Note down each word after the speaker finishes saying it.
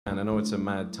And I know it's a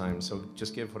mad time, so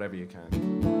just give whatever you can.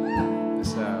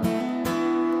 This,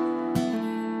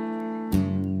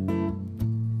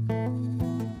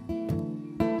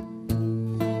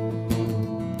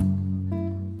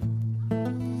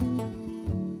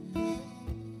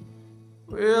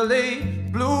 Well, they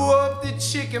blew up the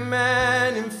Chicken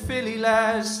Man in Philly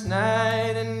last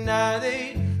night, and now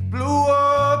they blew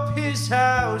up his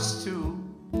house too.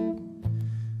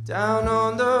 Down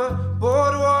on the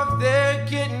boardwalk, they're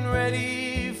getting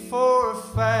ready for a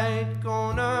fight.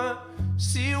 Gonna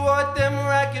see what them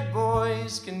racket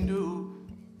boys can do.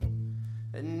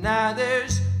 And now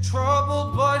there's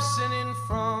trouble busting in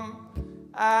from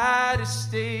out of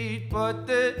state, but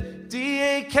the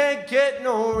DA can't get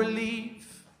no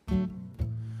relief.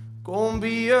 Gonna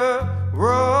be a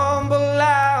rumble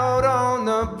out on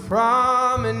the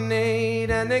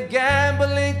promenade, and the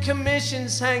gambling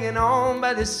commission's hanging on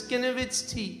by the skin of its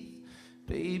teeth.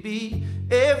 Baby,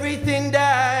 everything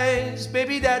dies,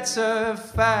 baby, that's a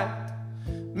fact.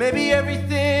 Maybe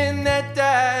everything that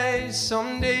dies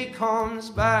someday comes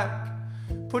back.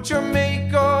 Put your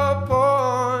makeup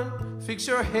on, fix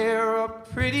your hair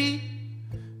up pretty,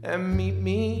 and meet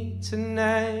me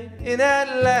tonight in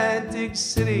Atlantic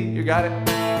City. You got it?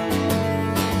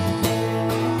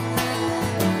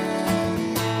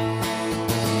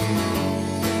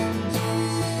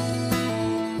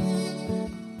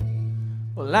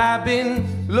 Well, I've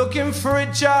been looking for a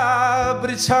job, but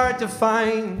it's hard to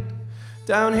find.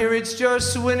 Down here it's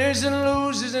just winners and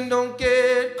losers, and don't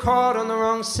get caught on the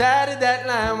wrong side of that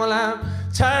line. Well, I'm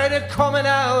tired of coming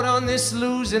out on this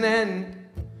losing end.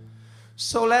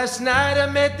 So last night I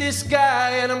met this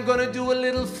guy, and I'm gonna do a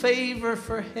little favor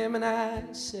for him. And I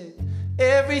said,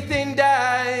 everything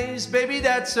dies, baby,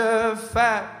 that's a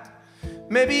fact.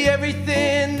 Maybe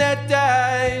everything that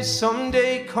dies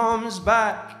someday comes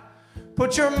back.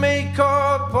 Put your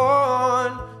makeup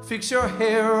on, fix your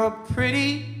hair up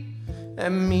pretty,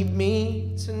 and meet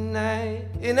me tonight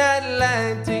in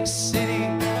Atlantic City.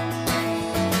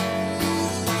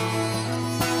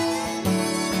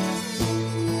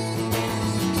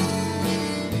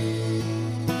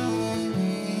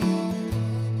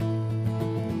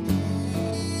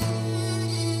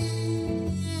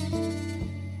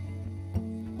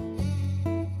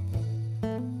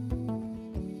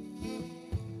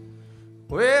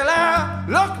 Well, our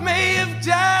luck may have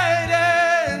died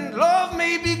and love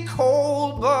may be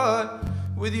cold, but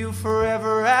with you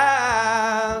forever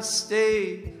I'll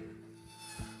stay.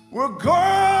 We're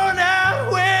going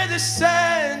out where the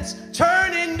sands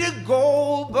turn into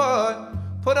gold, but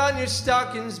put on your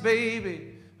stockings,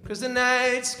 baby, 'cause the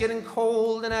night's getting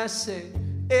cold. And I say,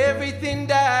 everything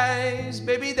dies,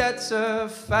 baby, that's a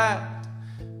fact.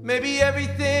 Maybe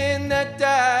everything that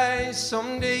dies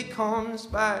someday comes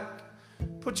back.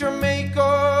 Put your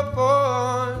makeup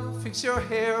on, fix your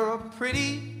hair up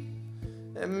pretty,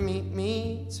 and meet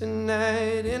me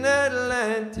tonight in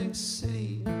Atlantic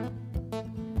City.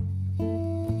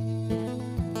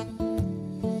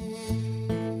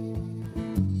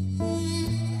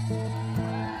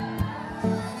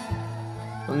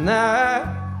 Well, now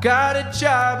I got a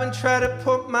job and try to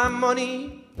put my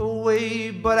money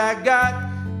away, but I got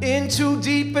in too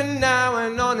deep, and now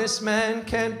an honest man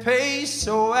can't pay.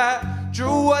 So I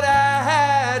drew what I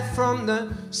had from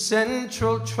the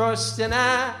Central Trust, and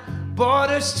I bought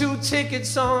us 2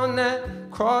 tickets on that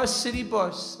Cross City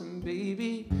bus. And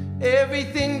baby,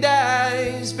 everything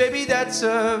dies, baby, that's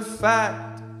a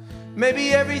fact.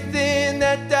 Maybe everything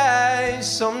that dies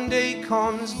someday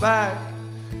comes back.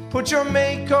 Put your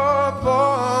makeup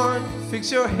on,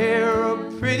 fix your hair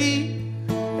up pretty,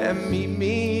 and meet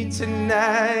me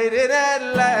tonight in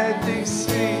Atlantic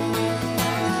City.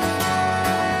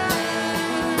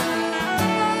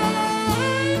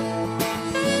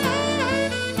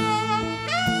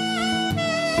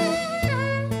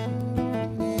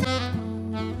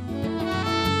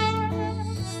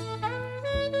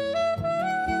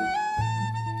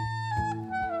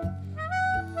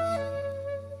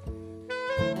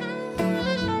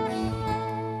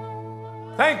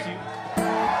 Thank you.